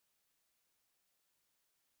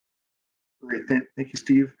Great. Thank you,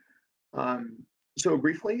 Steve. Um, so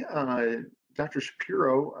briefly, Dr.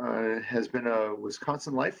 Shapiro has been a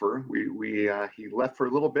Wisconsin lifer. He left for a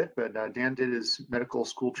little bit, but Dan did his medical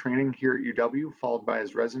school training here at UW, followed by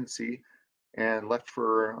his residency, and left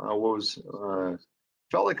for what was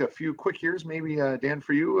felt like a few quick years, maybe Dan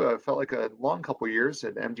for you. Felt like a long couple years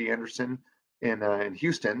at MD Anderson in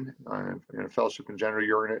Houston, in a fellowship in general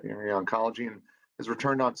urinary oncology, and has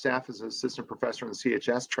returned on staff as an assistant professor in the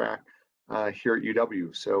CHS track here at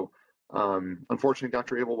UW. So unfortunately,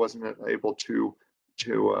 Dr. Abel wasn't able to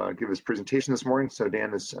give his presentation this morning, so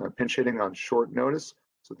Dan is pinch hitting on short notice.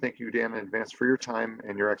 So thank you, Dan, in advance for your time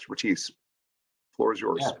and your expertise. The floor is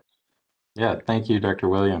yours. Yeah, thank you, Dr.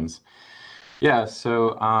 Williams. Yeah,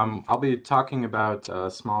 so I'll be talking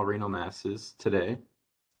about small renal masses today.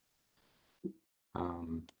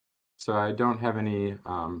 So I don't have any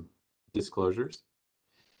disclosures.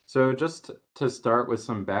 So just to start with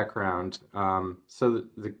some background, so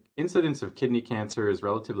the incidence of kidney cancer is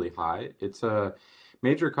relatively high. It's a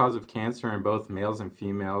major cause of cancer in both males and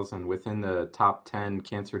females, and within the top 10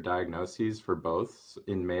 cancer diagnoses for both.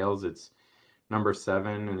 In males, it's number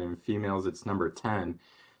 7, and in females, it's number 10.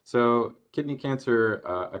 So kidney cancer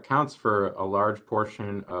accounts for a large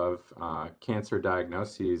portion of cancer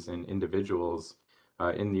diagnoses in individuals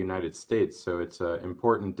in the United States. So it's an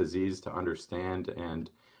important disease to understand and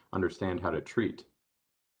understand how to treat.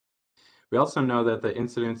 We also know that the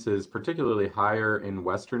incidence is particularly higher in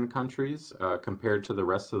Western countries compared to the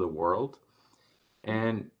rest of the world.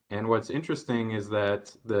 And what's interesting is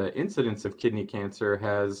that the incidence of kidney cancer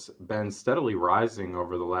has been steadily rising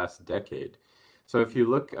over the last decade. So if you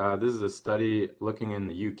look, this is a study looking in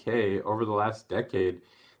the UK, over the last decade,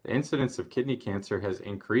 the incidence of kidney cancer has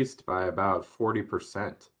increased by about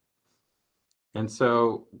 40%. And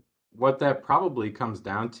so what that probably comes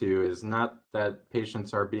down to is not that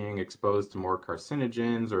patients are being exposed to more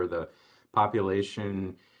carcinogens or the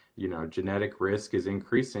population, genetic risk is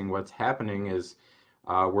increasing. What's happening is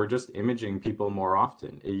we're just imaging people more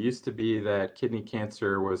often. It used to be that kidney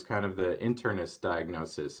cancer was kind of the internist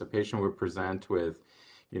diagnosis. A patient would present with,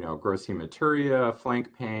 gross hematuria,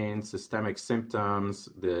 flank pain, systemic symptoms.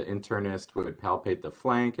 The internist would palpate the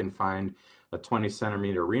flank and find a 20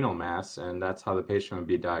 centimeter renal mass, and that's how the patient would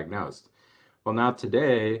be diagnosed. Well, now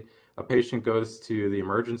today, a patient goes to the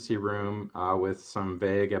emergency room with some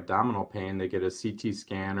vague abdominal pain. They get a CT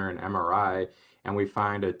scan or an MRI, and we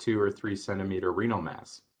find a 2 or 3 centimeter renal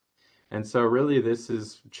mass. And so really this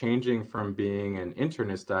is changing from being an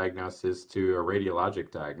internist diagnosis to a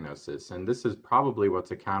radiologic diagnosis. And this is probably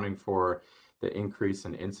what's accounting for the increase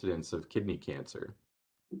in incidence of kidney cancer.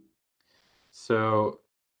 So,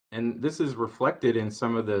 and this is reflected in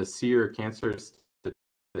some of the SEER cancer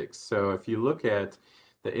statistics. So if you look at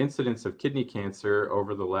the incidence of kidney cancer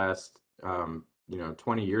over the last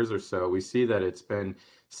 20 years or so, we see that it's been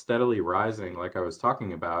steadily rising, like I was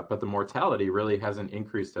talking about, but the mortality really hasn't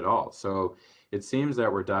increased at all. So it seems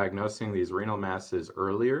that we're diagnosing these renal masses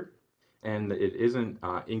earlier, and it isn't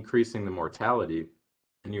increasing the mortality.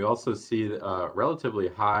 And you also see a relatively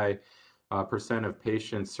high percent of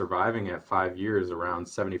patients surviving at 5 years, around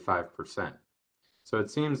 75%. So it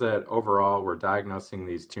seems that overall we're diagnosing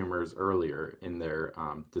these tumors earlier in their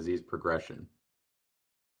disease progression.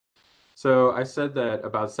 So I said that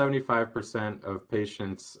about 75% of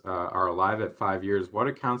patients are alive at 5 years. What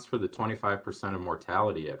accounts for the 25% of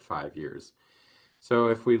mortality at 5 years? So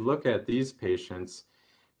if we look at these patients,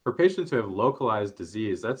 for patients who have localized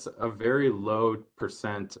disease, that's a very low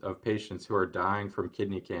percent of patients who are dying from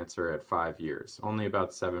kidney cancer at 5 years, only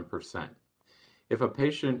about 7%. If a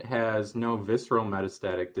patient has no visceral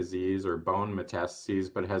metastatic disease or bone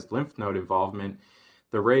metastases, but has lymph node involvement,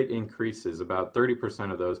 the rate increases. About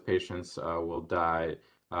 30% of those patients will die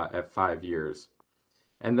at 5 years.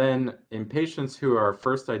 And then in patients who are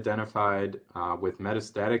first identified with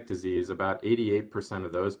metastatic disease, about 88%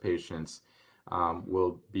 of those patients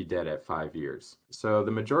will be dead at 5 years. So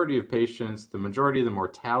the majority of patients, the majority of the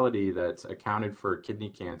mortality that's accounted for kidney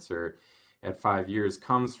cancer at 5 years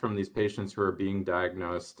comes from these patients who are being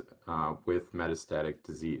diagnosed with metastatic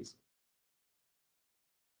disease.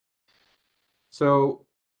 So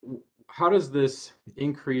how does this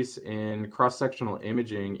increase in cross-sectional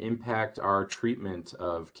imaging impact our treatment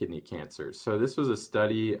of kidney cancer? So this was a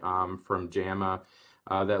study from JAMA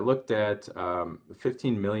that looked at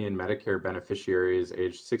 15 million Medicare beneficiaries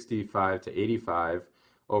aged 65 to 85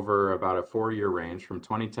 over about a 4-year range from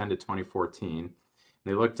 2010 to 2014.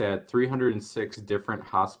 They looked at 306 different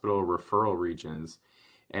hospital referral regions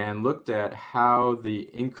and looked at how the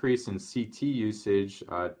increase in CT usage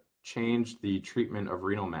changed the treatment of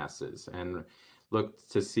renal masses. And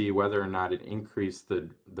looked to see whether or not it increased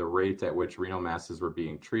the rate at which renal masses were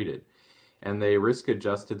being treated. And they risk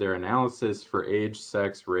adjusted their analysis for age,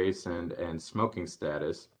 sex, race, and smoking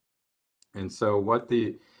status. And so what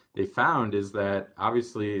they found is that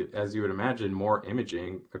obviously, as you would imagine, more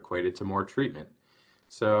imaging equated to more treatment.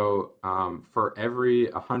 So for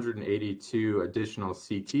every 182 additional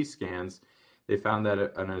CT scans, they found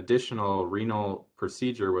that an additional renal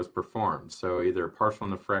procedure was performed. So either partial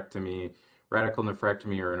nephrectomy, radical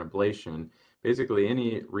nephrectomy, or an ablation. Basically,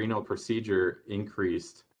 any renal procedure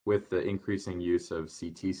increased with the increasing use of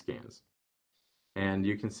CT scans. And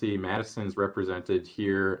you can see Madison's represented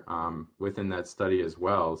here within that study as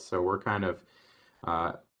well. So we're kind of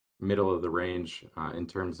uh, middle of the range in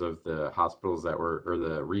terms of the hospitals that were, or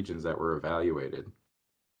the regions that were evaluated.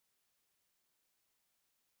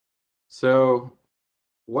 So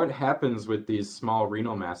what happens with these small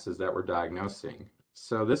renal masses that we're diagnosing?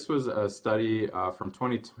 So this was a study from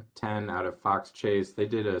 2010 out of Fox Chase. They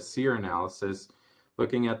did a SEER analysis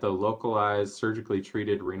looking at the localized surgically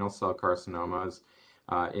treated renal cell carcinomas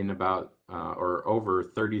in about or over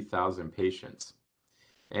 30,000 patients.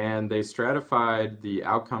 And they stratified the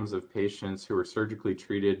outcomes of patients who were surgically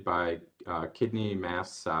treated by kidney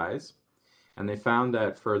mass size. And they found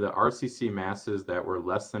that for the RCC masses that were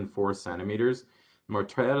less than 4 centimeters,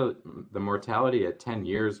 the mortality at 10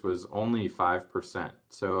 years was only 5%.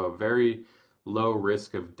 So a very low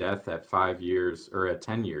risk of death at 5 years or at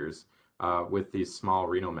 10 years with these small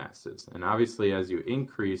renal masses. And obviously, as you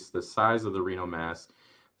increase the size of the renal mass,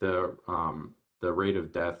 the rate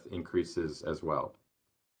of death increases as well.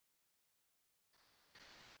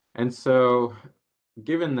 And so,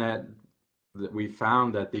 given that we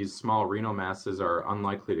found that these small renal masses are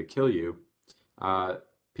unlikely to kill you, uh,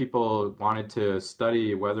 people wanted to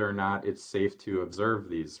study whether or not it's safe to observe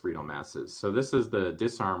these renal masses. So this is the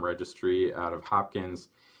DISARM registry out of Hopkins,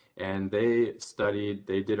 and they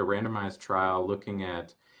did a randomized trial looking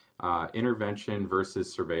at intervention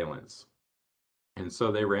versus surveillance. And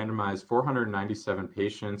so they randomized 497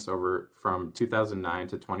 patients over from 2009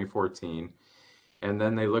 to 2014, and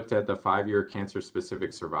then they looked at the 5-year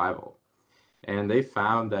cancer-specific survival. And they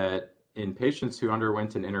found that in patients who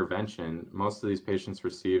underwent an intervention, most of these patients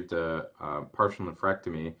received a partial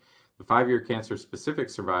nephrectomy. The 5-year cancer-specific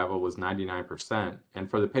survival was 99%. And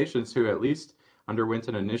for the patients who at least underwent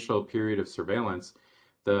an initial period of surveillance,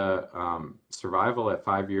 the survival at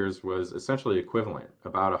 5 years was essentially equivalent,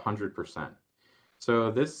 about 100%.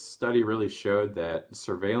 So this study really showed that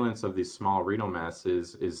surveillance of these small renal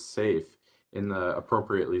masses is safe in the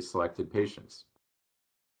appropriately selected patients.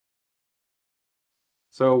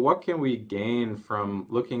 So what can we gain from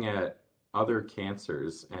looking at other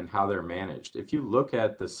cancers and how they're managed? If you look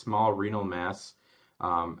at the small renal mass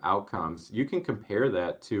outcomes, you can compare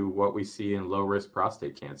that to what we see in low-risk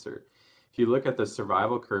prostate cancer. If you look at the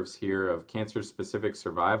survival curves here of cancer-specific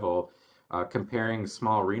survival, comparing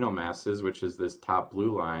small renal masses, which is this top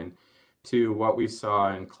blue line, to what we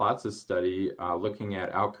saw in Klotz's study, looking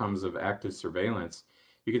at outcomes of active surveillance,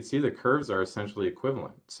 you can see the curves are essentially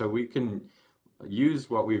equivalent. So we can use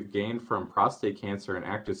what we've gained from prostate cancer and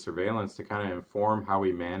active surveillance to kind of inform how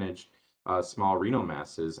we manage small renal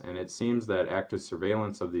masses. And it seems that active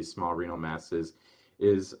surveillance of these small renal masses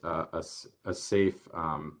is a safe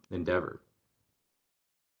endeavor.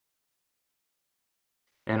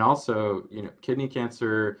 And also, kidney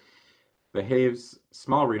cancer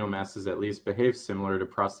small renal masses at least behave similar to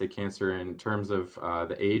prostate cancer in terms of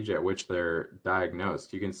the age at which they're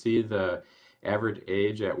diagnosed. You can see the average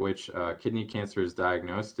age at which kidney cancer is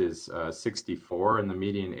diagnosed is 64, and the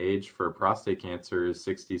median age for prostate cancer is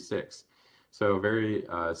 66. So very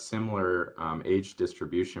similar age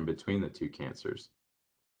distribution between the two cancers.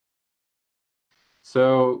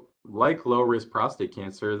 So, like low-risk prostate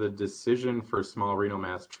cancer, the decision for small renal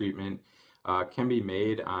mass treatment can be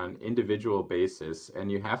made on individual basis,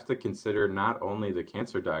 and you have to consider not only the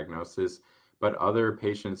cancer diagnosis, but other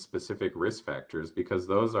patient-specific risk factors, because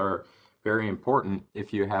those are very important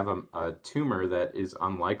if you have a tumor that is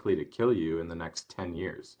unlikely to kill you in the next 10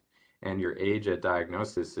 years, and your age at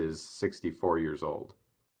diagnosis is 64 years old.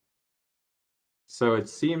 So it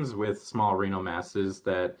seems with small renal masses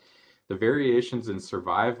that the variations in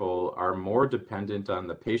survival are more dependent on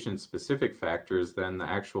the patient-specific factors than the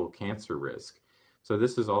actual cancer risk. So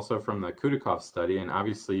this is also from the Kudikov study, and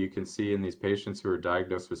obviously you can see in these patients who are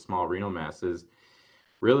diagnosed with small renal masses,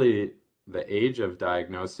 really the age of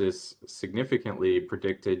diagnosis significantly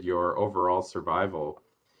predicted your overall survival.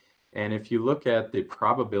 And if you look at the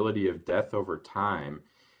probability of death over time,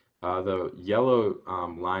 the yellow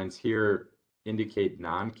lines here indicate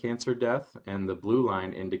non-cancer death, and the blue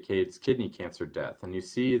line indicates kidney cancer death. And you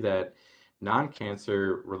see that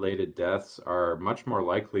non-cancer related deaths are much more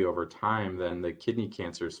likely over time than the kidney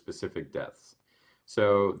cancer specific deaths.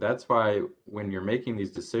 So that's why when you're making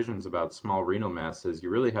these decisions about small renal masses, you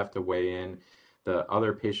really have to weigh in the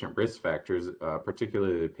other patient risk factors,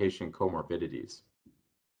 particularly the patient comorbidities.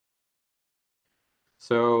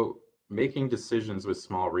 So making decisions with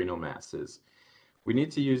small renal masses. We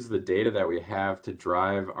need to use the data that we have to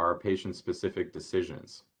drive our patient-specific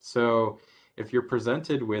decisions. So if you're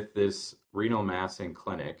presented with this renal mass in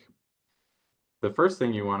clinic, the first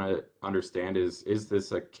thing you want to understand is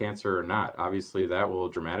this a cancer or not? Obviously, that will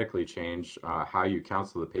dramatically change how you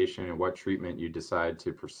counsel the patient and what treatment you decide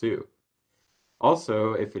to pursue.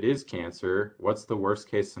 Also, if it is cancer, what's the worst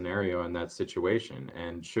case scenario in that situation?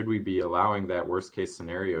 And should we be allowing that worst case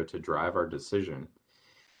scenario to drive our decision?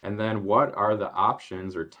 And then what are the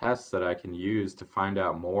options or tests that I can use to find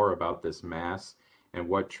out more about this mass and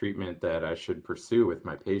what treatment that I should pursue with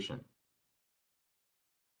my patient?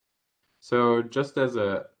 So just as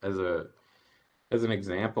an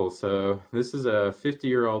example, so this is a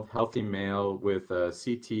 50-year-old healthy male with a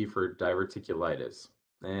CT for diverticulitis.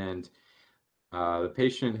 And the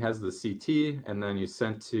patient has the CT, and then he's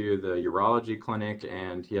sent to the urology clinic,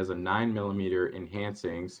 and he has a 9 mm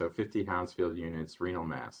enhancing, so 50 Hounsfield units renal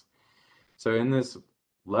mass. So in this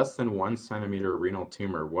less than 1 cm renal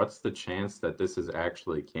tumor, what's the chance that this is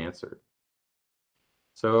actually cancer?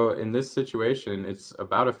 So in this situation, it's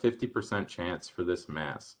about a 50% chance for this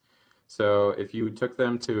mass. So if you took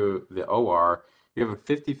them to the OR, you have a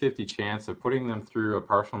 50-50 chance of putting them through a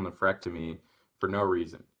partial nephrectomy for no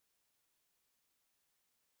reason.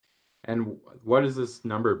 And what is this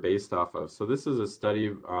number based off of? So this is a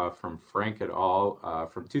study from Frank et al.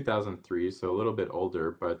 From 2003, so a little bit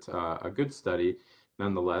older, but a good study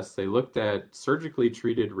nonetheless. They looked at surgically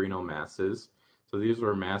treated renal masses. So these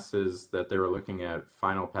were masses that they were looking at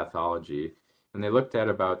final pathology. And they looked at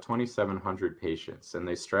about 2,700 patients. And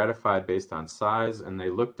they stratified based on size, and they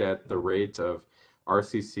looked at the rate of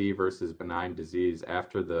RCC versus benign disease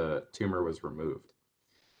after the tumor was removed.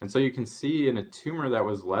 And so you can see in a tumor that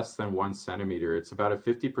was less than 1 cm, it's about a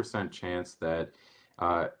 50% chance that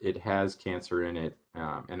it has cancer in it,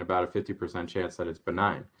 and about a 50% chance that it's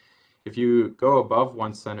benign. If you go above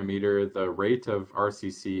 1 cm, the rate of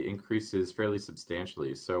RCC increases fairly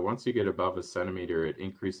substantially. So once you get above a centimeter, it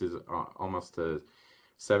increases almost to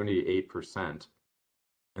 78%.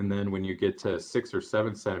 And then when you get to 6 or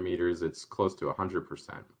 7 centimeters, it's close to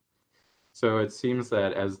 100%. So it seems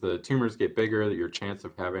that as the tumors get bigger, your chance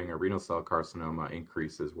of having a renal cell carcinoma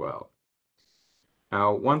increases as well.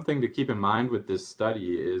 Now, one thing to keep in mind with this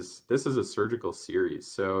study is this is a surgical series.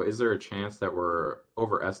 So is there a chance that we're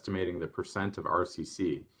overestimating the percent of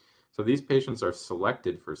RCC? So these patients are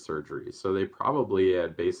selected for surgery. So they probably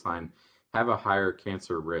at baseline have a higher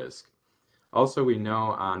cancer risk. Also, we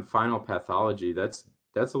know on final pathology, that's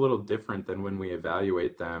a little different than when we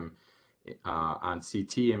evaluate them on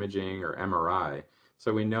CT imaging or MRI.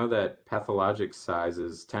 So we know that pathologic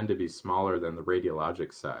sizes tend to be smaller than the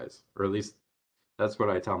radiologic size, or at least that's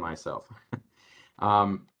what I tell myself.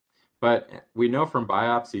 um, but we know from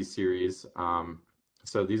biopsy series,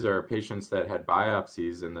 so these are patients that had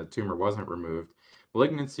biopsies and the tumor wasn't removed.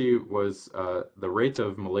 Malignancy was, the rate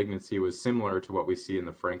of malignancy was similar to what we see in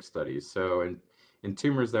the Frank studies. So in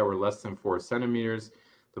tumors that were less than 4 centimeters,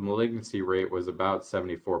 the malignancy rate was about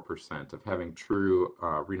 74% of having true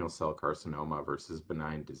renal cell carcinoma versus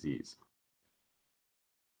benign disease.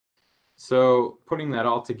 So putting that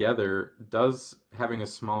all together, does having a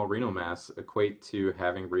small renal mass equate to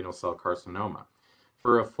having renal cell carcinoma?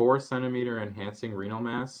 For a 4 centimeter enhancing renal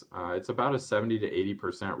mass, it's about a 70 to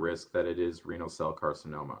 80% risk that it is renal cell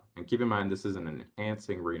carcinoma. And keep in mind, this is an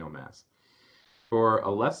enhancing renal mass. For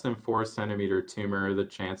a less than 4 centimeter tumor, the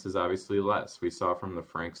chance is obviously less. We saw from the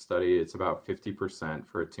Frank study, it's about 50%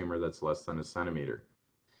 for a tumor that's less than a centimeter.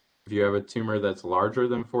 If you have a tumor that's larger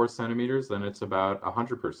than 4 centimeters, then it's about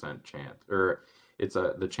 100% chance, or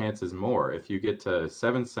the chance is more. If you get to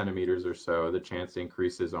 7 centimeters or so, the chance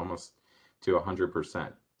increases almost to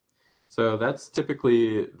 100%. So that's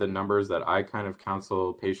typically the numbers that I kind of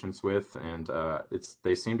counsel patients with, and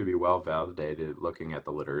they seem to be well validated looking at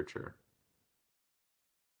the literature.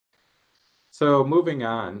 So moving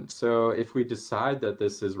on, so if we decide that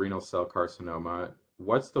this is renal cell carcinoma,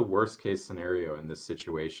 what's the worst case scenario in this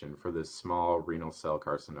situation for this small renal cell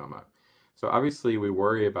carcinoma? So obviously we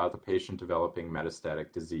worry about the patient developing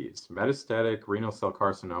metastatic disease. Metastatic renal cell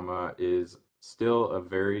carcinoma is still a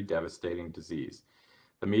very devastating disease.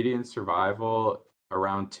 The median survival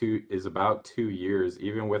is about 2 years,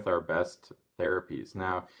 even with our best immunotherapies.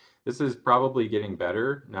 Now, this is probably getting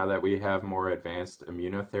better now that we have more advanced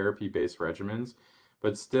immunotherapy-based regimens,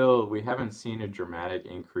 but still, we haven't seen a dramatic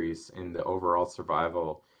increase in the overall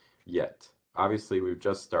survival yet. Obviously, we've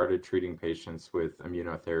just started treating patients with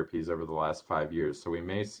immunotherapies over the last 5 years, so we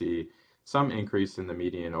may see some increase in the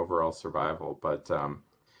median overall survival, but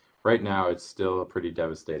right now it's still a pretty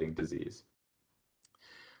devastating disease.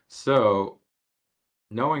 So,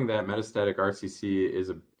 knowing that metastatic RCC is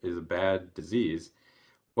a bad disease,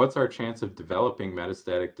 what's our chance of developing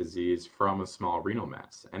metastatic disease from a small renal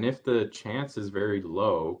mass? And if the chance is very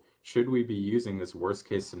low, should we be using this worst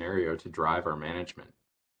case scenario to drive our management?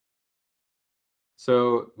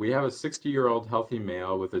 So we have a 60-year-old healthy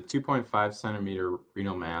male with a 2.5 centimeter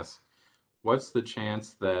renal mass. What's the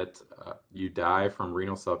chance that you die from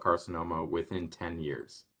renal cell carcinoma within 10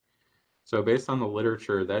 years? So based on the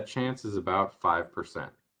literature, that chance is about 5%.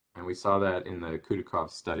 And we saw that in the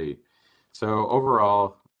Kudikov study. So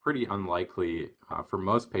overall, pretty unlikely for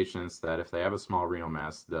most patients that if they have a small renal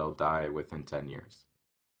mass, they'll die within 10 years.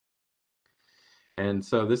 And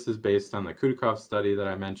so this is based on the Kudikov study that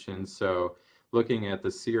I mentioned. So looking at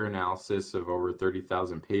the SEER analysis of over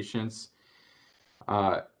 30,000 patients,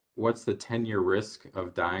 what's the 10-year risk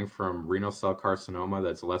of dying from renal cell carcinoma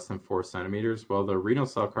that's less than 4 centimeters? Well, the renal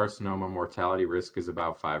cell carcinoma mortality risk is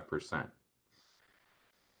about 5%.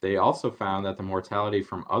 They also found that the mortality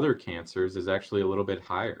from other cancers is actually a little bit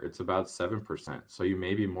higher. It's about 7%. So you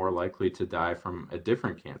may be more likely to die from a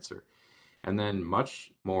different cancer. And then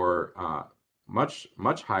much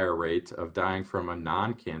higher rate of dying from a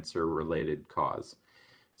non-cancer related cause.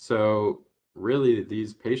 So really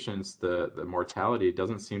these patients, the mortality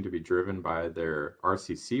doesn't seem to be driven by their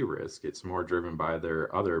RCC risk. It's more driven by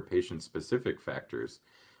their other patient-specific factors,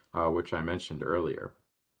 which I mentioned earlier.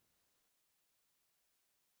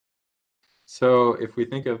 So if we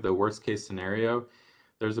think of the worst case scenario,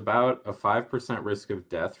 there's about a 5% risk of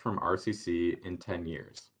death from RCC in 10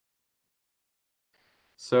 years.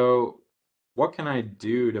 So what can I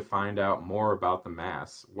do to find out more about the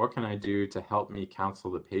mass? What can I do to help me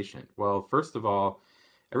counsel the patient? Well, first of all,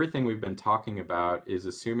 everything we've been talking about is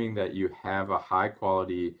assuming that you have a high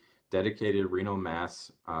quality dedicated renal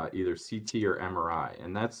mass, either CT or MRI,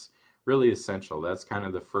 and that's really essential. That's kind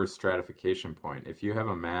of the first stratification point. If you have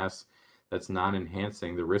a mass that's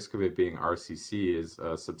non-enhancing, the risk of it being RCC is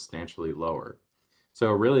substantially lower.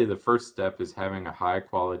 So really the first step is having a high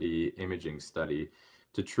quality imaging study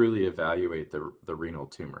to truly evaluate the renal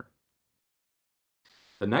tumor.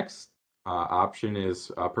 The next option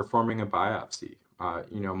is performing a biopsy.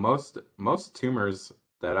 Most tumors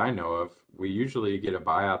that I know of, we usually get a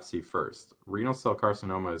biopsy first. Renal cell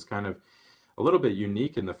carcinoma is kind of a little bit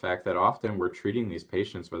unique in the fact that often we're treating these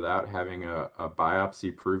patients without having a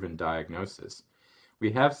biopsy-proven diagnosis.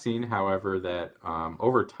 We have seen, however, that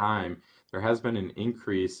over time, there has been an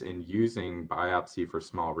increase in using biopsy for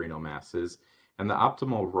small renal masses, and the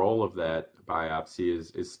optimal role of that biopsy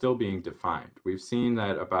is still being defined. We've seen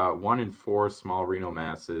that about 1 in 4 small renal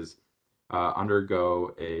masses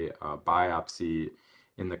undergo a biopsy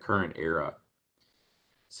in the current era.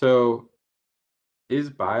 So is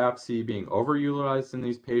biopsy being overutilized in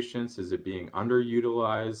these patients? Is it being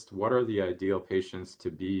underutilized? What are the ideal patients to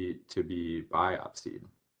be biopsied?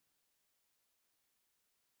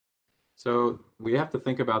 So we have to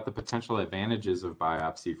think about the potential advantages of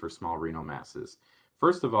biopsy for small renal masses.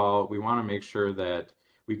 First of all, we want to make sure that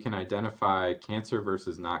we can identify cancer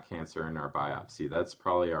versus not cancer in our biopsy. That's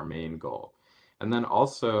probably our main goal. And then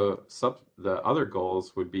also the other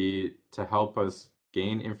goals would be to help us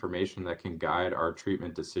gain information that can guide our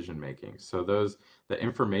treatment decision making. So the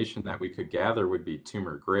information that we could gather would be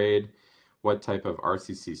tumor grade, what type of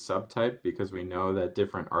RCC subtype, because we know that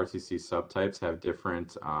different RCC subtypes have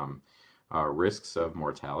different risks of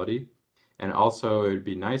mortality. And also, it would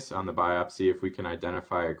be nice on the biopsy if we can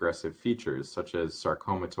identify aggressive features, such as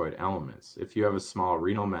sarcomatoid elements. If you have a small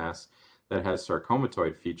renal mass that has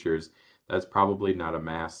sarcomatoid features, that's probably not a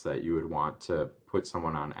mass that you would want to put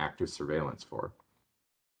someone on active surveillance for.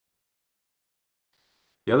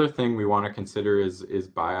 The other thing we want to consider is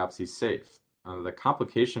biopsy safe? The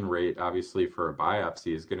complication rate, obviously, for a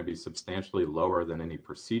biopsy is going to be substantially lower than any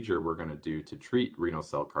procedure we're going to do to treat renal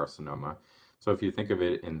cell carcinoma. So if you think of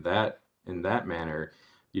it in that manner,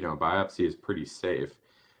 biopsy is pretty safe.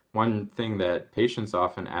 One thing that patients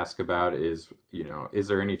often ask about is, is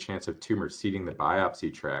there any chance of tumor seeding the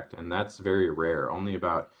biopsy tract? And that's very rare. Only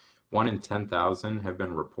about 1 in 10,000 have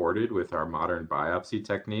been reported with our modern biopsy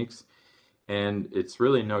techniques. And it's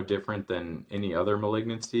really no different than any other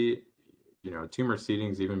malignancy. Tumor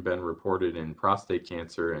seeding's even been reported in prostate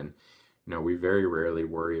cancer and we very rarely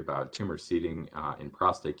worry about tumor seeding in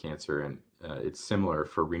prostate cancer, and it's similar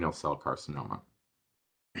for renal cell carcinoma.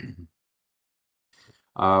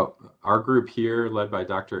 Uh, our group here, led by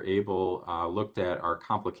Dr. Abel, looked at our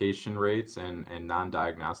complication rates and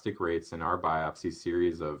non-diagnostic rates in our biopsy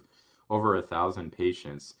series of over 1,000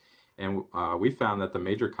 patients. And we found that the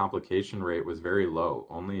major complication rate was very low.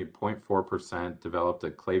 Only 0.4% developed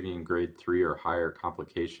a Clavien grade 3 or higher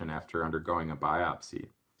complication after undergoing a biopsy.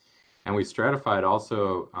 And we stratified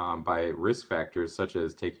also by risk factors such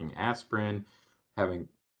as taking aspirin, having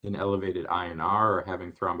an elevated INR, or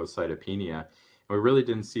having thrombocytopenia. And we really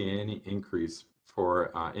didn't see any increase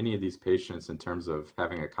for any of these patients in terms of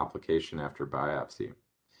having a complication after biopsy.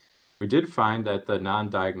 We did find that the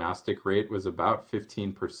non-diagnostic rate was about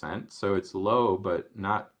 15%, so it's low but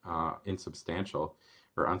not insubstantial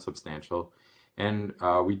or unsubstantial. And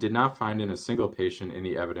we did not find in a single patient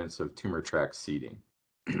any evidence of tumor tract seeding.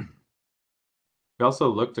 We also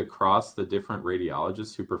looked across the different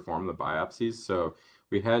radiologists who performed the biopsies. So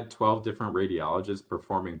we had 12 different radiologists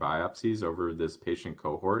performing biopsies over this patient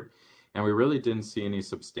cohort, and we really didn't see any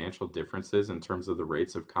substantial differences in terms of the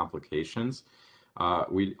rates of complications.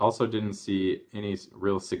 We also didn't see any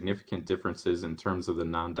real significant differences in terms of the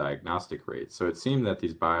non-diagnostic rate. So it seemed that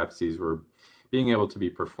these biopsies were being able to be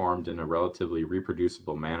performed in a relatively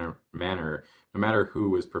reproducible manner no matter who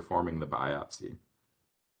was performing the biopsy.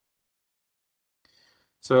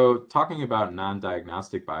 So talking about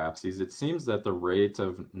non-diagnostic biopsies, it seems that the rate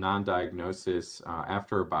of non-diagnosis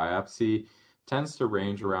after a biopsy tends to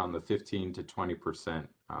range around the 15 to 20%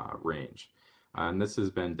 range. And this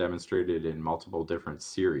has been demonstrated in multiple different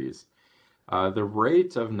series. The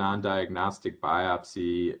rate of non-diagnostic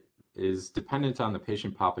biopsy is dependent on the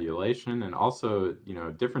patient population, and also,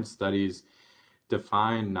 different studies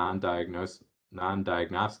define non-diagnostic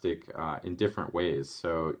in different ways.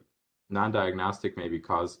 So non-diagnostic may be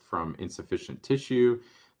caused from insufficient tissue.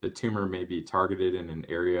 The tumor may be targeted in an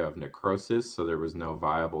area of necrosis, so there was no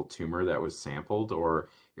viable tumor that was sampled, or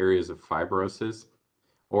areas of fibrosis,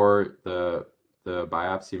 or the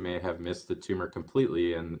biopsy may have missed the tumor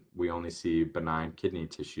completely and we only see benign kidney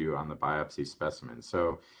tissue on the biopsy specimen.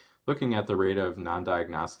 So looking at the rate of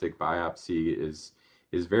non-diagnostic biopsy is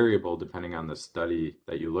variable depending on the study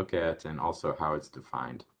that you look at and also how it's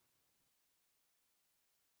defined.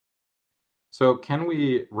 So can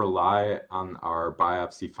we rely on our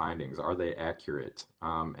biopsy findings? Are they accurate?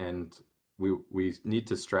 And we need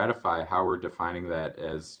to stratify how we're defining that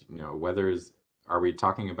as, are we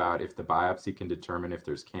talking about if the biopsy can determine if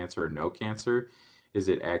there's cancer or no cancer? Is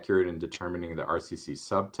it accurate in determining the RCC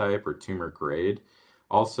subtype or tumor grade?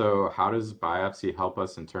 Also, how does biopsy help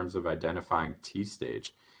us in terms of identifying T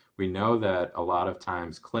stage? We know that a lot of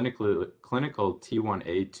times clinical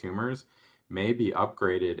T1A tumors may be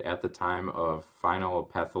upgraded at the time of final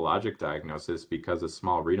pathologic diagnosis because a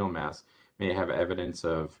small renal mass may have evidence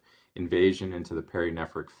of invasion into the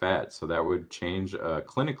perinephric fat. So that would change a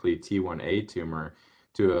clinically T1A tumor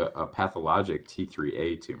to a pathologic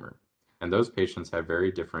T3A tumor. And those patients have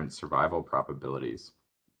very different survival probabilities.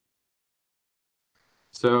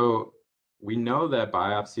 So we know that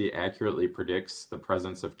biopsy accurately predicts the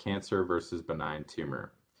presence of cancer versus benign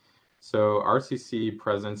tumor. So RCC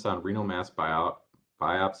presence on renal mass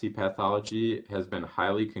biopsy pathology has been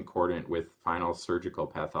highly concordant with final surgical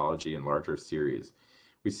pathology in larger series.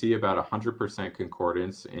 We see about 100%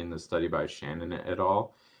 concordance in the study by Shannon et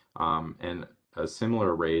al., and a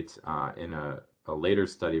similar rate in a later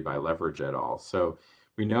study by Leverage et al. So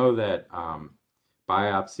we know that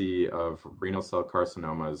biopsy of renal cell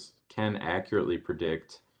carcinomas can accurately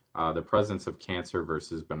predict the presence of cancer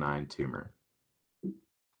versus benign tumor.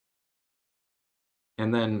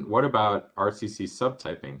 And then what about RCC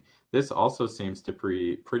subtyping? This also seems to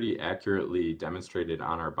be pretty accurately demonstrated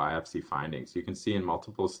on our biopsy findings. You can see in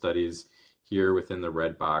multiple studies here within the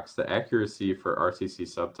red box, the accuracy for RCC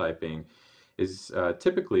subtyping is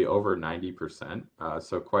typically over 90%,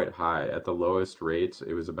 so quite high. At the lowest rate,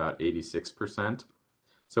 it was about 86%.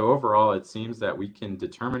 So overall, it seems that we can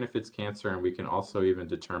determine if it's cancer, and we can also even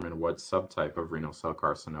determine what subtype of renal cell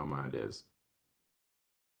carcinoma it is.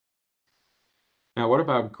 Now, what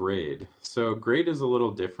about grade? So grade is a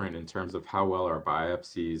little different in terms of how well our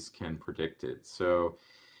biopsies can predict it. So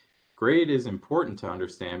grade is important to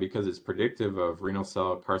understand because it's predictive of renal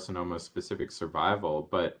cell carcinoma specific survival,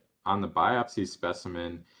 but on the biopsy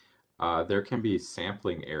specimen, there can be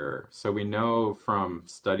sampling error. So we know from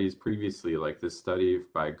studies previously, like this study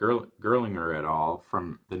by Gerlinger et al.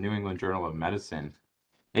 From the New England Journal of Medicine,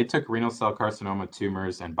 they took renal cell carcinoma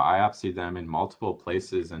tumors and biopsied them in multiple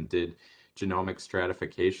places and did genomic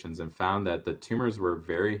stratifications and found that the tumors were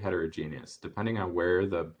very heterogeneous. Depending on where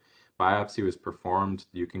the biopsy was performed,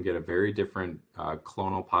 you can get a very different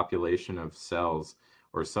clonal population of cells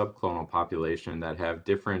or subclonal population that have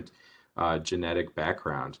different genetic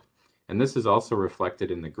background. And this is also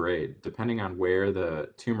reflected in the grade. Depending on where the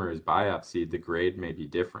tumor is biopsied, the grade may be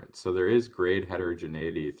different. So there is grade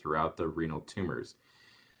heterogeneity throughout the renal tumors.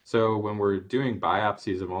 So when we're doing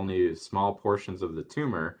biopsies of only small portions of the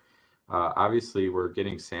tumor, obviously we're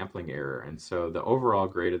getting sampling error. And so the overall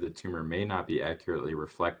grade of the tumor may not be accurately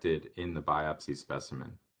reflected in the biopsy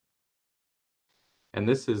specimen. And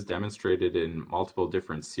this is demonstrated in multiple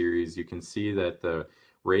different series. You can see that the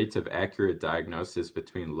rate of accurate diagnosis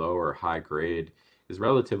between low or high grade is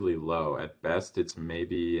relatively low. At best, it's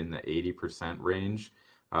maybe in the 80% range,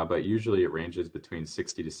 but usually it ranges between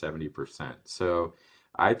 60 to 70%. So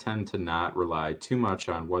I tend to not rely too much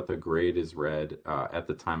on what the grade is read at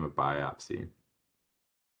the time of biopsy.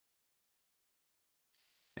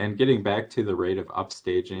 And getting back to the rate of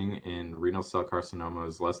upstaging in renal cell carcinoma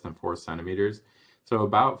is less than 4 centimeters. So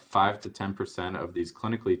about 5 to 10% of these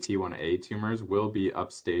clinically T1A tumors will be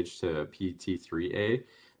upstaged to PT3A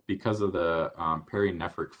because of the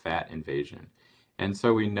perinephric fat invasion. And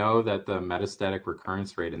so we know that the metastatic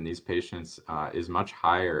recurrence rate in these patients is much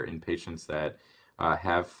higher in patients that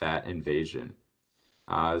have fat invasion.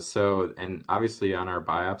 And obviously on our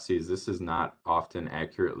biopsies, this is not often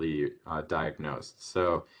accurately diagnosed.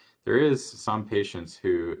 So there is some patients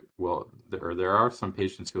who will, or there are some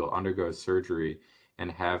patients who will undergo surgery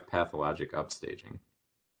and have pathologic upstaging.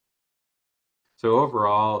 So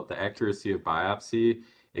overall, the accuracy of biopsy,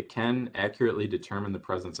 it can accurately determine the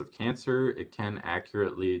presence of cancer. It can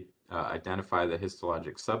accurately identify the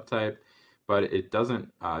histologic subtype, but it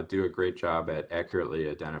doesn't do a great job at accurately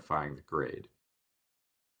identifying the grade.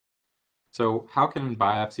 So how can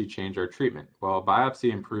biopsy change our treatment? Well,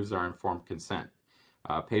 biopsy improves our informed consent.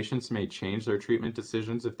 Patients may change their treatment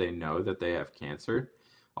decisions if they know that they have cancer.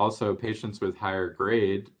 Also, patients with higher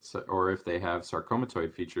grade, or if they have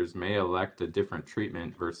sarcomatoid features, may elect a different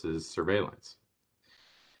treatment versus surveillance.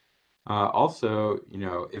 Also,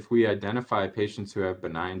 if we identify patients who have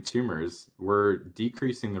benign tumors, we're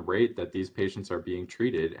decreasing the rate that these patients are being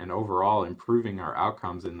treated and overall improving our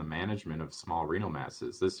outcomes in the management of small renal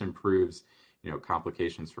masses. This improves,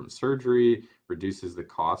 complications from surgery, reduces the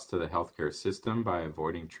cost to the healthcare system by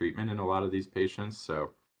avoiding treatment in a lot of these patients.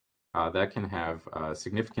 So that can have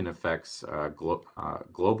significant effects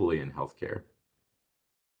globally in healthcare.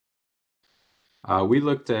 We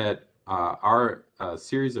looked at our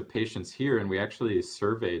series of patients here, and we actually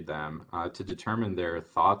surveyed them to determine their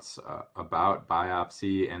thoughts about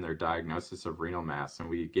biopsy and their diagnosis of renal mass. And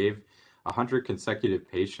we gave 100 consecutive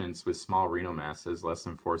patients with small renal masses, less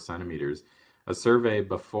than 4 centimeters, a survey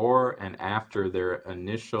before and after their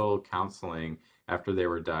initial counseling after they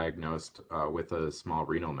were diagnosed with a small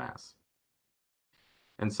renal mass.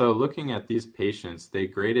 And so looking at these patients, they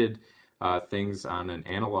graded things on an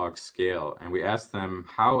analog scale, and we asked them,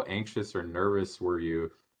 how anxious or nervous were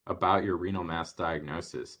you about your renal mass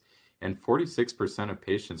diagnosis? And 46% of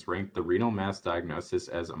patients ranked the renal mass diagnosis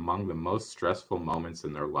as among the most stressful moments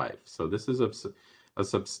in their life. So this is a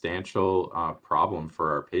substantial problem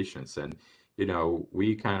for our patients. And,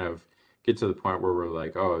 we kind of get to the point where we're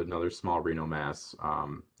like, oh, another small renal mass,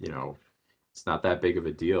 it's not that big of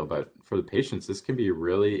a deal. But for the patients, this can be a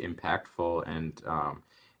really impactful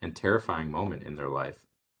and terrifying moment in their life.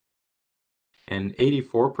 And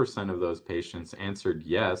 84% of those patients answered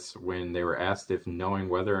yes when they were asked if knowing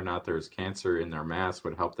whether or not there's cancer in their mass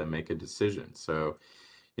would help them make a decision. So,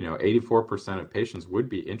 84% of patients would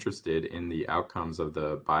be interested in the outcomes of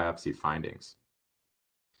the biopsy findings.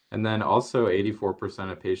 And then also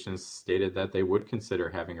 84% of patients stated that they would consider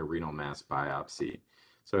having a renal mass biopsy.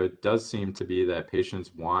 So it does seem to be that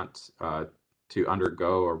patients want to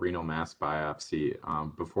undergo a renal mass biopsy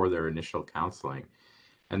before their initial counseling.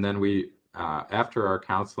 And then after our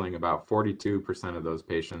counseling, about 42% of those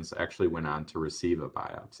patients actually went on to receive a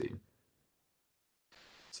biopsy.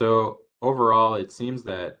 So overall, it seems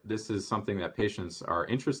that this is something that patients are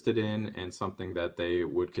interested in and something that they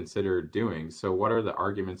would consider doing. So what are the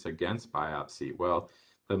arguments against biopsy? Well,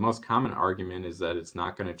 the most common argument is that it's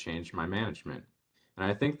not going to change my management. And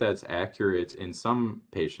I think that's accurate in some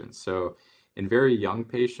patients. So in very young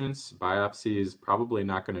patients, biopsy is probably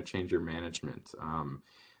not going to change your management.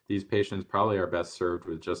 These patients probably are best served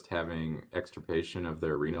with just having extirpation of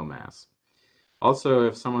their renal mass. Also,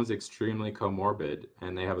 if someone's extremely comorbid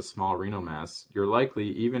and they have a small renal mass, you're likely,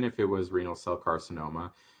 even if it was renal cell carcinoma,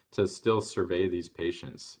 to still survey these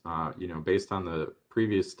patients. Based on the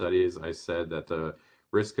previous studies, I said that the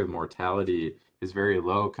risk of mortality is very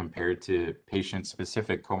low compared to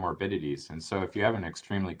patient-specific comorbidities. And so if you have an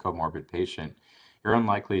extremely comorbid patient, you're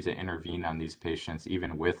unlikely to intervene on these patients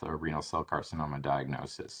even with a renal cell carcinoma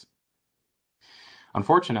diagnosis.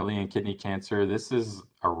 Unfortunately, in kidney cancer, this is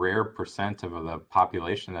a rare percent of the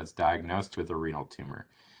population that's diagnosed with a renal tumor.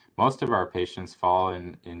 Most of our patients fall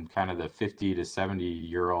in kind of the 50 to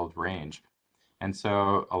 70-year-old range. And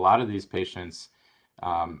so a lot of these patients,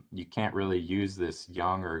 you can't really use this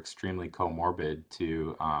young or extremely comorbid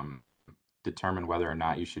to determine whether or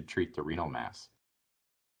not you should treat the renal mass.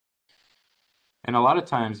 And a lot of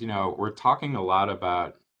times, we're talking a lot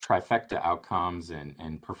about trifecta outcomes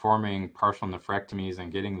and performing partial nephrectomies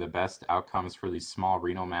and getting the best outcomes for these small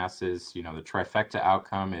renal masses. The trifecta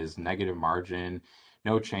outcome is negative margin,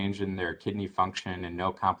 no change in their kidney function, and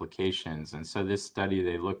no complications. And so this study,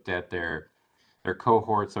 they looked at their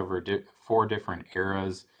cohorts over 4 different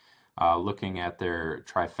eras, looking at their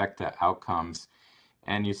trifecta outcomes.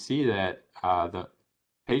 And you see that the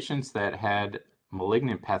patients that had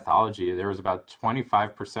malignant pathology, there was about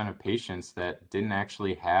 25% of patients that didn't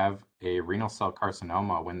actually have a renal cell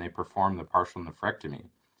carcinoma when they performed the partial nephrectomy.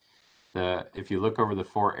 If you look over the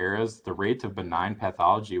 4 eras, the rate of benign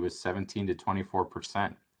pathology was 17 to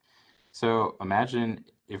 24%. So imagine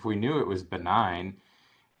if we knew it was benign,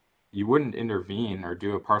 you wouldn't intervene or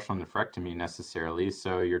do a partial nephrectomy necessarily,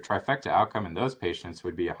 so your trifecta outcome in those patients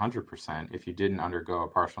would be 100% if you didn't undergo a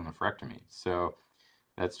partial nephrectomy. So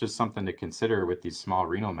that's just something to consider with these small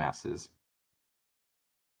renal masses.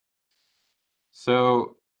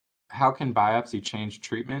 So how can biopsy change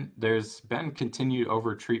treatment? There's been continued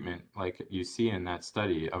overtreatment, like you see in that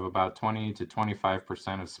study, of about 20 to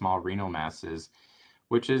 25% of small renal masses,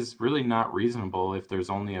 which is really not reasonable if there's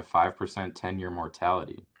only a 5% 10-year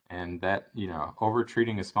mortality. And that,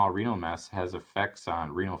 overtreating a small renal mass has effects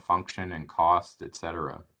on renal function and cost,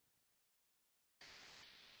 etc.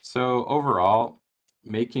 So overall,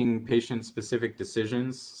 making patient-specific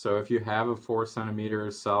decisions. So if you have a 4 centimeter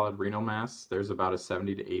solid renal mass, there's about a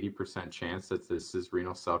 70 to 80% chance that this is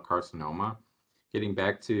renal cell carcinoma. Getting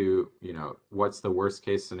back to, what's the worst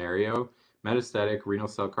case scenario? Metastatic renal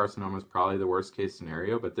cell carcinoma is probably the worst case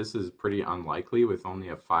scenario, but this is pretty unlikely with only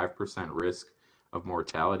a 5% risk of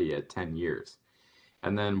mortality at 10 years.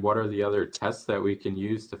 And then what are the other tests that we can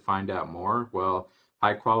use to find out more? Well,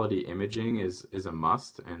 high quality imaging is a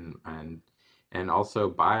must, and also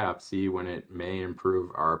biopsy when it may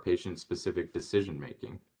improve our patient specific decision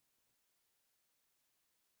making.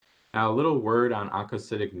 Now, a little word on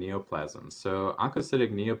oncocytic neoplasm. So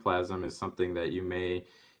oncocytic neoplasm is something that you may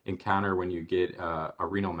encounter when you get a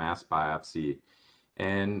renal mass biopsy.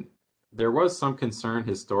 And there was some concern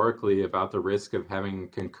historically about the risk of having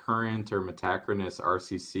concurrent or metachronous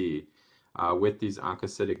RCC with these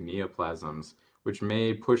oncocytic neoplasms, which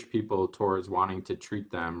may push people towards wanting to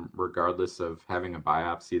treat them regardless of having a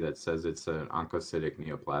biopsy that says it's an oncocytic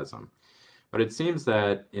neoplasm. But it seems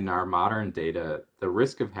that in our modern data, the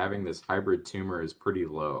risk of having this hybrid tumor is pretty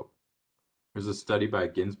low. There's a study by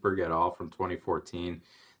Ginsberg et al. From 2014.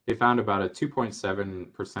 They found about a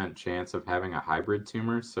 2.7% chance of having a hybrid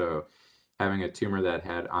tumor, so having a tumor that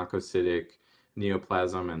had oncocytic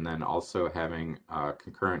neoplasm and then also having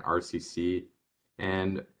concurrent RCC.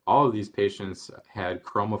 And all of these patients had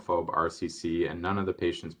chromophobe RCC, and none of the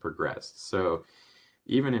patients progressed. So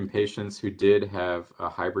even in patients who did have a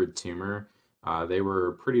hybrid tumor, they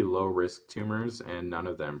were pretty low risk tumors and none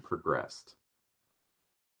of them progressed.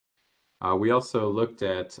 We also looked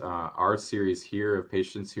at our series here of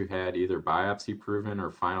patients who had either biopsy proven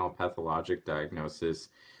or final pathologic diagnosis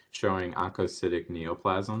showing oncocytic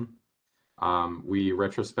neoplasm. We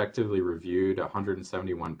retrospectively reviewed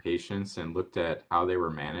 171 patients and looked at how they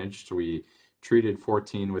were managed. We treated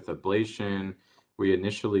 14 with ablation. We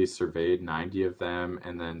initially surveyed 90 of them,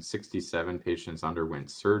 and then 67 patients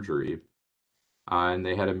underwent surgery. And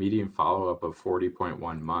they had a median follow-up of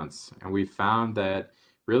 40.1 months. And we found that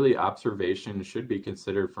really observation should be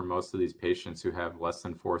considered for most of these patients who have less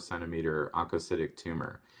than 4 centimeter oncocytic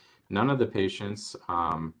tumor. None of the patients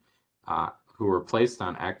who were placed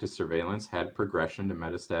on active surveillance had progression to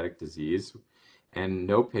metastatic disease, and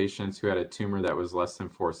no patients who had a tumor that was less than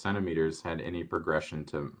 4 centimeters had any progression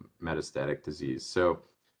to metastatic disease. So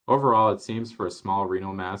overall, it seems for a small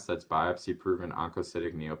renal mass that's biopsy-proven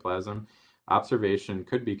oncocytic neoplasm, observation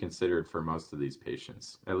could be considered for most of these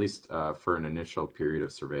patients, at least for an initial period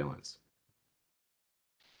of surveillance.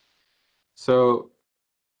 So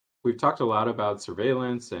we've talked a lot about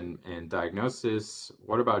surveillance and diagnosis.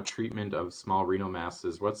 What about treatment of small renal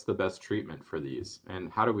masses? What's the best treatment for these?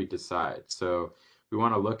 And how do we decide? So we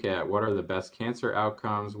want to look at what are the best cancer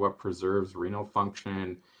outcomes, what preserves renal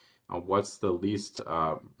function, what's the least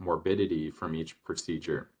morbidity from each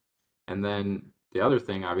procedure. And then the other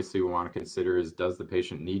thing, obviously, we want to consider is, does the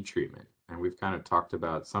patient need treatment? And we've kind of talked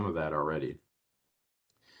about some of that already.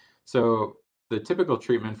 So the typical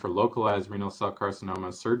treatment for localized renal cell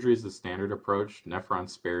carcinoma, surgery is the standard approach. Nephron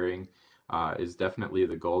sparing is definitely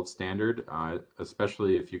the gold standard,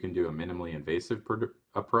 especially if you can do a minimally invasive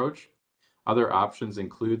approach. Other options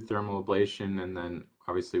include thermal ablation, and then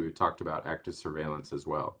obviously we've talked about active surveillance as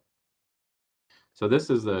well. So this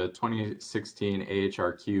is the 2016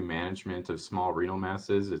 AHRQ management of small renal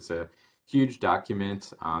masses. It's a huge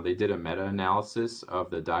document. They did a meta-analysis of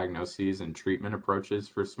the diagnoses and treatment approaches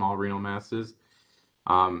for small renal masses.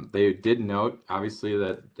 They did note, obviously,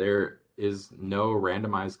 that there is no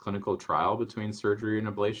randomized clinical trial between surgery and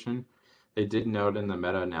ablation. They did note in the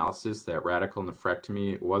meta-analysis that radical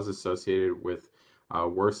nephrectomy was associated with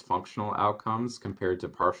worse functional outcomes compared to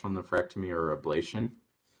partial nephrectomy or ablation.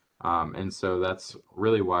 And so that's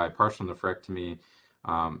really why partial nephrectomy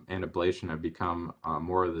and ablation have become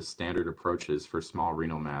more of the standard approaches for small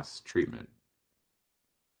renal mass treatment.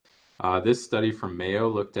 This study from Mayo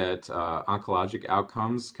looked at oncologic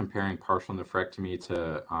outcomes comparing partial nephrectomy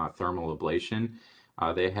to thermal ablation.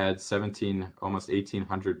 They had almost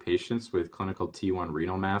 1,800 patients with clinical T1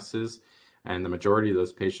 renal masses, and the majority of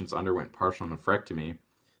those patients underwent partial nephrectomy.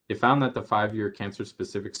 They found that the 5-year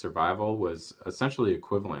cancer-specific survival was essentially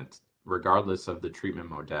equivalent, regardless of the treatment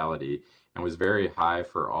modality, and was very high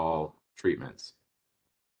for all treatments.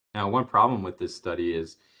 Now, one problem with this study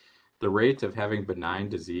is the rate of having benign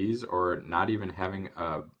disease or not even having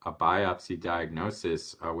a biopsy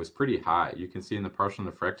diagnosis was pretty high. You can see in the partial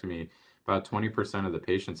nephrectomy, about 20% of the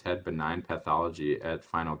patients had benign pathology at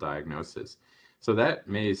final diagnosis. So that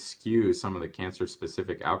may skew some of the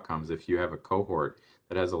cancer-specific outcomes if you have a cohort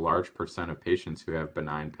that has a large percent of patients who have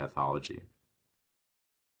benign pathology.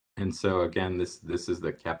 And so again, this is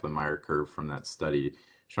the Kaplan-Meier curve from that study,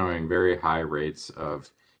 showing very high rates of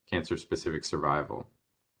cancer-specific survival.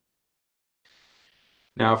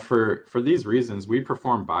 Now, for these reasons, we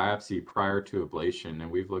perform biopsy prior to ablation,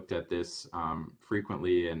 and we've looked at this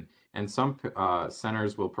frequently. And some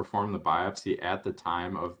centers will perform the biopsy at the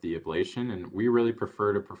time of the ablation, and we really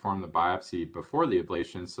prefer to perform the biopsy before the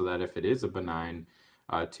ablation so that if it is a benign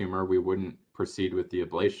tumor, we wouldn't proceed with the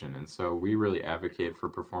ablation. And so we really advocate for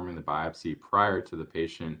performing the biopsy prior to the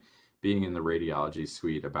patient being in the radiology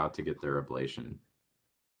suite about to get their ablation.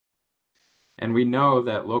 And we know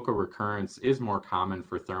that local recurrence is more common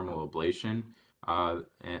for thermal ablation,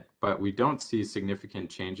 but we don't see significant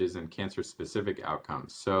changes in cancer-specific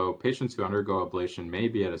outcomes. So patients who undergo ablation may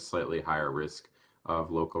be at a slightly higher risk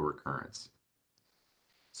of local recurrence.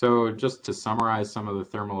 So just to summarize some of the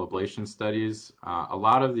thermal ablation studies, a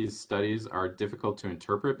lot of these studies are difficult to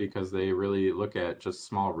interpret because they really look at just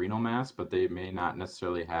small renal mass, but they may not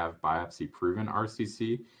necessarily have biopsy-proven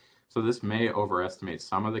RCC. So this may overestimate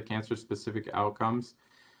some of the cancer-specific outcomes.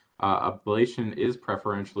 Ablation is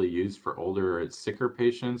preferentially used for older, sicker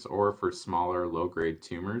patients or for smaller, low-grade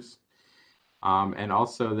tumors. And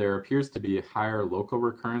also there appears to be higher local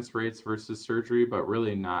recurrence rates versus surgery, but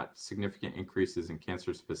really not significant increases in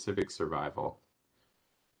cancer-specific survival.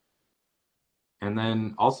 And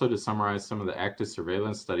then also to summarize some of the active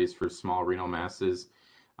surveillance studies for small renal masses,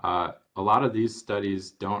 a lot of these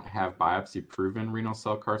studies don't have biopsy-proven renal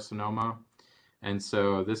cell carcinoma, and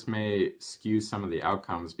so this may skew some of the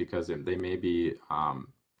outcomes because they may be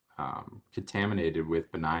contaminated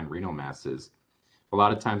with benign renal masses. A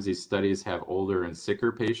lot of times these studies have older and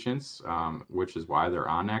sicker patients, which is why they're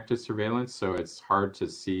on active surveillance, so it's hard to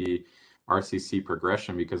see RCC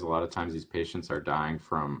progression because a lot of times these patients are dying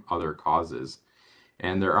from other causes.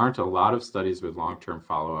 And there aren't a lot of studies with long-term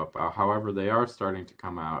follow-up. However, they are starting to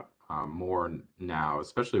come out more now,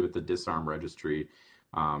 especially with the DISARM registry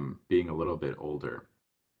being a little bit older.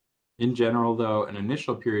 In general, though, an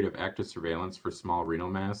initial period of active surveillance for small renal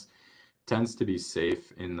mass tends to be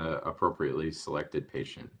safe in the appropriately selected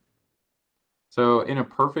patient. So in a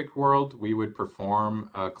perfect world, we would perform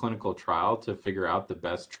a clinical trial to figure out the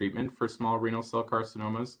best treatment for small renal cell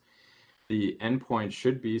carcinomas. The endpoint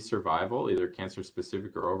should be survival, either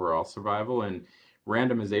cancer-specific or overall survival, and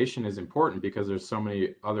randomization is important because there's so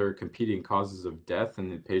many other competing causes of death in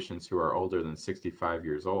the patients who are older than 65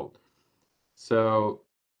 years old. So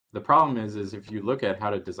the problem is if you look at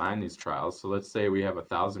how to design these trials, so let's say we have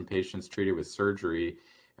 1,000 patients treated with surgery,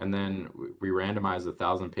 and then we randomize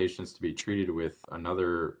 1,000 patients to be treated with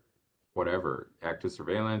another, whatever, active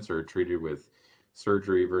surveillance or treated with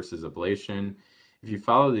surgery versus ablation. If you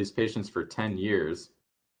follow these patients for 10 years,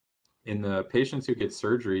 in the patients who get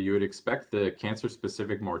surgery, you would expect the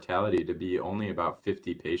cancer-specific mortality to be only about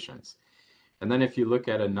 50 patients. And then if you look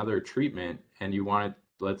at another treatment and you want it,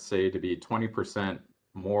 let's say, to be 20%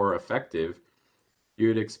 more effective, you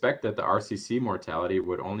would expect that the RCC mortality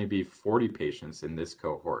would only be 40 patients in this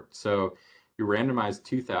cohort. So you randomize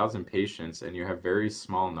 2,000 patients and you have very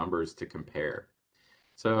small numbers to compare.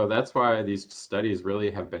 So that's why these studies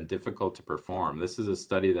really have been difficult to perform. This is a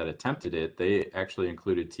study that attempted it. They actually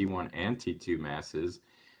included T1 and T2 masses.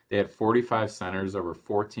 They had 45 centers over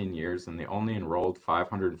 14 years, and they only enrolled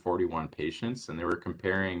 541 patients, and they were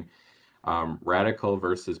comparing radical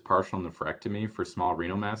versus partial nephrectomy for small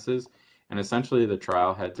renal masses. And essentially, the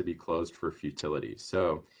trial had to be closed for futility.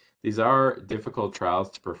 So these are difficult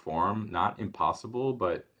trials to perform, not impossible,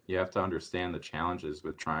 but you have to understand the challenges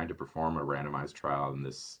with trying to perform a randomized trial in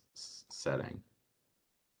this setting.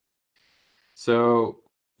 So,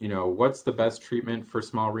 what's the best treatment for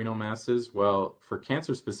small renal masses? Well, for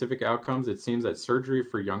cancer-specific outcomes, it seems that surgery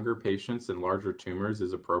for younger patients and larger tumors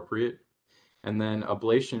is appropriate. And then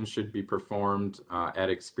ablation should be performed at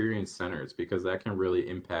experienced centers because that can really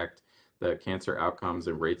impact the cancer outcomes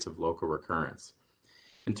and rates of local recurrence.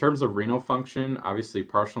 In terms of renal function, obviously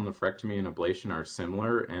partial nephrectomy and ablation are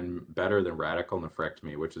similar and better than radical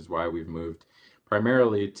nephrectomy, which is why we've moved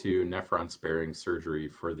primarily to nephron-sparing surgery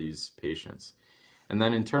for these patients. And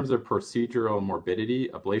then in terms of procedural morbidity,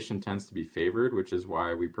 ablation tends to be favored, which is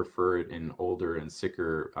why we prefer it in older and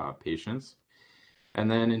sicker patients. And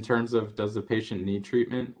then in terms of does the patient need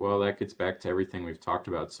treatment? Well, that gets back to everything we've talked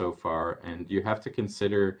about so far, and you have to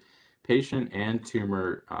consider patient and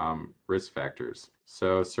tumor risk factors.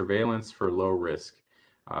 So surveillance for low risk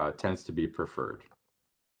tends to be preferred.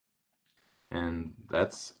 And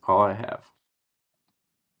that's all I have.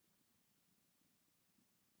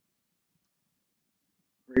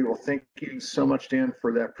 Great. Well, thank you so much, Dan,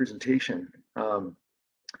 for that presentation.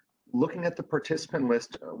 Looking at the participant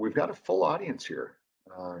list, we've got a full audience here.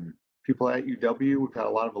 People at UW, we've got a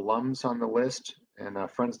lot of alums on the list and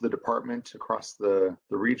friends of the department across the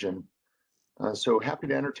region. So happy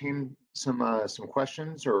to entertain some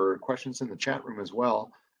questions or questions in the chat room as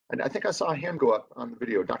well. And I think I saw a hand go up on the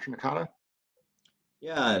video. Dr. Nakata?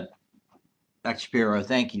 Yeah, Dr. Shapiro,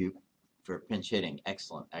 thank you for pinch hitting.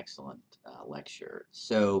 Excellent, excellent lecture.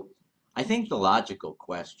 So I think the logical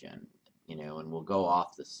question, and we'll go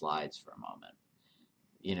off the slides for a moment,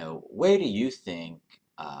 where do you think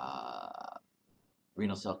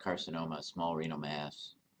renal cell carcinoma, small renal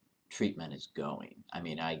mass treatment is going? I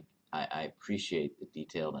mean, I appreciate the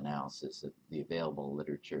detailed analysis of the available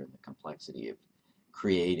literature and the complexity of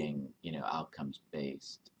creating,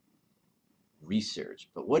 outcomes-based research.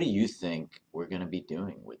 But what do you think we're going to be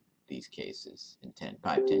doing with these cases in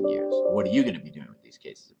 5, 10 years? What are you going to be doing with these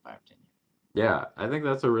cases in 5, 10 years? Yeah, I think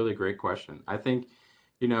that's a really great question. I think,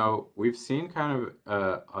 we've seen kind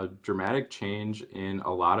of a dramatic change in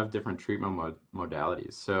a lot of different treatment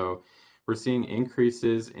modalities. So we're seeing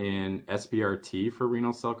increases in SBRT for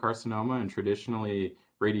renal cell carcinoma, and traditionally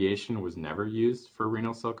radiation was never used for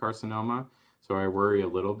renal cell carcinoma. So I worry a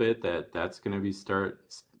little bit that that's going to be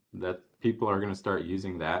that people are going to start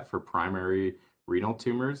using that for primary renal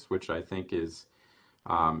tumors, which I think is,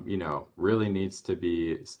 really needs to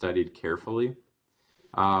be studied carefully.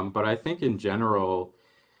 But I think in general,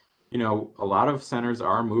 a lot of centers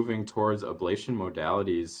are moving towards ablation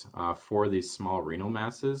modalities for these small renal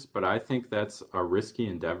masses, but I think that's a risky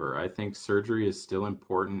endeavor. I think surgery is still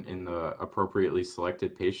important in the appropriately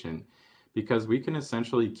selected patient because we can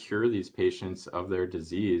essentially cure these patients of their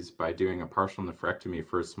disease by doing a partial nephrectomy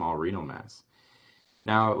for a small renal mass.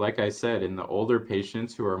 Now, like I said, in the older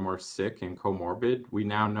patients who are more sick and comorbid, we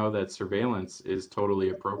now know that surveillance is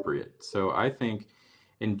totally appropriate. So I think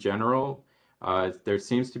in general, there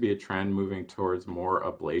seems to be a trend moving towards more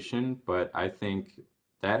ablation, but I think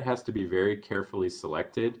that has to be very carefully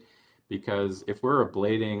selected because if we're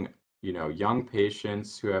ablating, young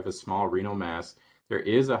patients who have a small renal mass, there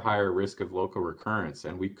is a higher risk of local recurrence,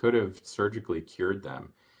 and we could have surgically cured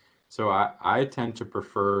them. So I tend to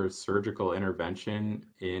prefer surgical intervention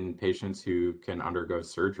in patients who can undergo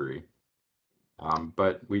surgery.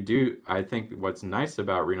 But I think what's nice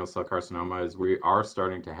about renal cell carcinoma is we are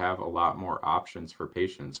starting to have a lot more options for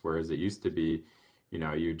patients, whereas it used to be,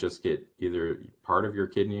 you just get either part of your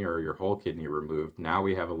kidney or your whole kidney removed. Now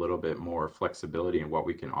we have a little bit more flexibility in what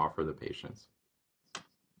we can offer the patients.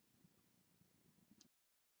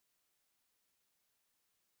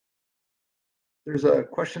 There's a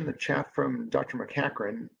question in the chat from Dr.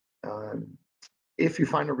 McCachran. If you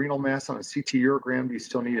find a renal mass on a CT urogram, do you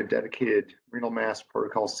still need a dedicated renal mass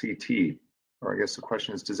protocol CT? Or I guess the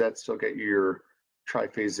question is, does that still get you your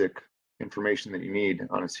triphasic information that you need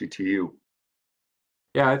on a CTU?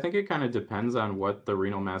 Yeah, I think it kind of depends on what the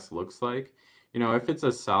renal mass looks like. If it's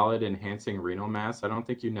a solid enhancing renal mass, I don't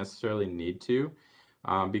think you necessarily need to,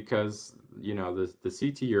 because, the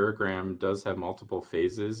CT urogram does have multiple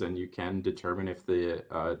phases and you can determine if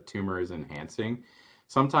the tumor is enhancing.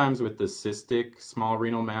 Sometimes with the cystic small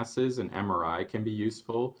renal masses, an MRI can be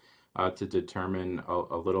useful to determine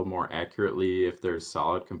a little more accurately if there's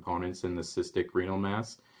solid components in the cystic renal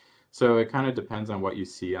mass. So it kind of depends on what you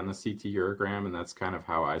see on the CT urogram, and that's kind of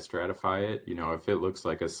how I stratify it. If it looks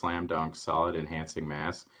like a slam dunk solid enhancing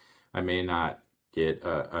mass, I may not get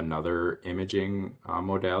another imaging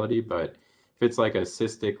modality, but if it's like a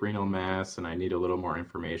cystic renal mass and I need a little more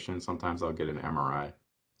information, sometimes I'll get an MRI.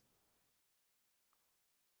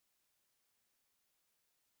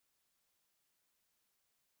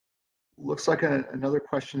 Looks like another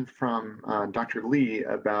question from Dr. Lee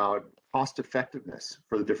about cost effectiveness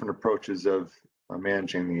for the different approaches of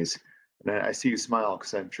managing these. And I see you smile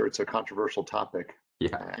because I'm sure it's a controversial topic.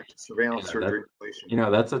 Yeah, Surveillance yeah, surgery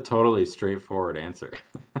ablation. that's a totally straightforward answer.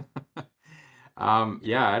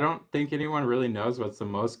 Yeah, I don't think anyone really knows what's the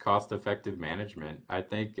most cost-effective management. I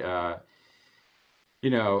think, you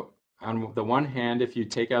know, on the one hand, if you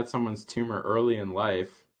take out someone's tumor early in life,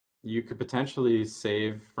 you could potentially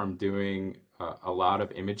save from doing a lot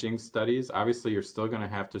of imaging studies. Obviously, you're still going to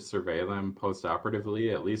have to survey them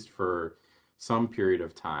post-operatively, at least for some period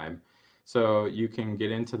of time. So you can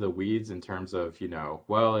get into the weeds in terms of,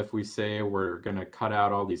 well, if we say we're going to cut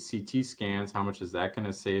out all these CT scans, how much is that going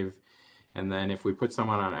to save? And then if we put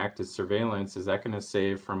someone on active surveillance, is that going to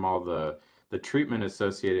save from all the treatment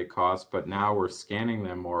associated costs, but now we're scanning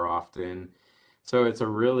them more often. So it's a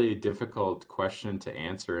really difficult question to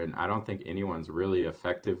answer, and I don't think anyone's really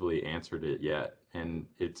effectively answered it yet. And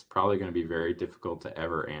it's probably going to be very difficult to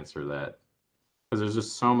ever answer that because there's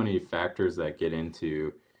just so many factors that get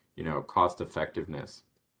into, cost effectiveness.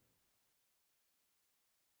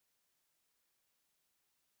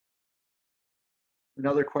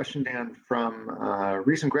 Another question, Dan, from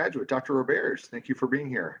recent graduate, Dr. Roberts. Thank you for being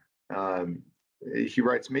here. He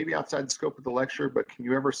writes, maybe outside the scope of the lecture, but can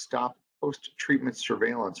you ever stop post-treatment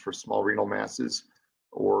surveillance for small renal masses,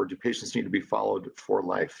 or do patients need to be followed for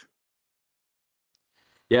life?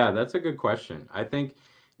 Yeah, that's a good question. I think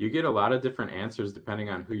you get a lot of different answers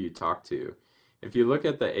depending on who you talk to. If you look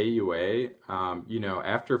at the AUA,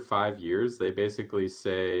 after 5 years, they basically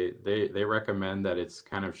say they recommend that it's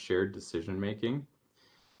kind of shared decision making.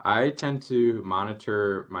 I tend to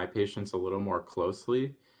monitor my patients a little more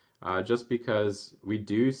closely, just because we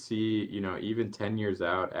do see, even 10 years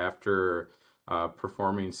out after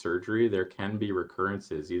performing surgery, there can be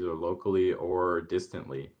recurrences either locally or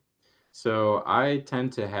distantly. So I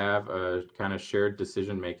tend to have a kind of shared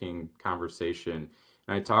decision-making conversation,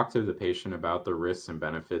 and I talk to the patient about the risks and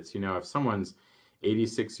benefits. If someone's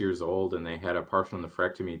 86 years old and they had a partial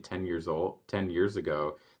nephrectomy 10 years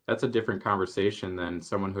ago, that's a different conversation than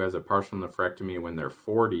someone who has a partial nephrectomy when they're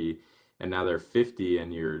 40 and now they're 50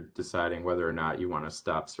 and you're deciding whether or not you want to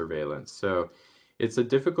stop surveillance. So it's a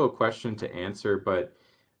difficult question to answer, but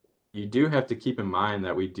you do have to keep in mind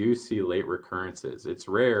that we do see late recurrences. It's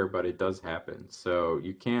rare, but it does happen. So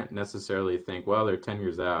you can't necessarily think, well, they're 10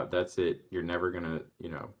 years out, that's it. You're never going to,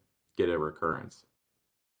 get a recurrence.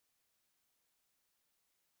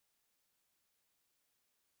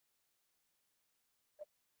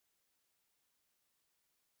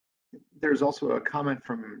 There's also a comment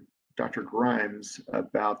from Dr. Grimes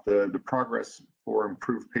about the progress for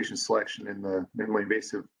improved patient selection in the minimally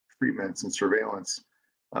invasive treatments and surveillance,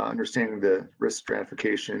 understanding the risk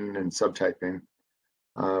stratification and subtyping,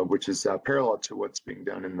 which is parallel to what's being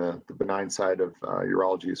done in the benign side of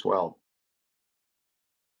urology as well.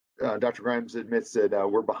 Dr. Grimes admits that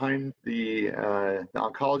we're behind the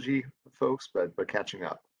oncology folks, but catching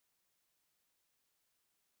up.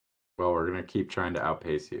 Well, we're going to keep trying to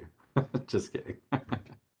outpace you. Just kidding.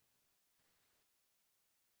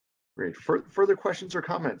 Great. Further questions or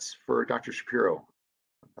comments for Dr. Shapiro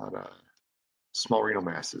about small renal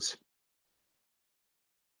masses?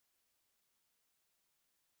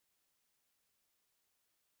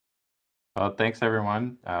 Well, thanks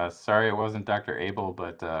everyone. Sorry it wasn't Dr. Abel,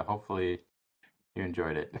 but hopefully you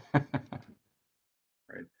enjoyed it.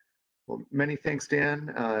 Right. Well, many thanks,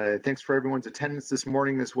 Dan. Thanks for everyone's attendance this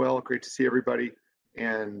morning as well. Great to see everybody.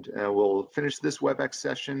 And we'll finish this WebEx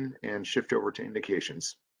session and shift over to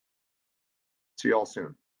indications. See you all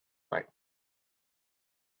soon. Bye.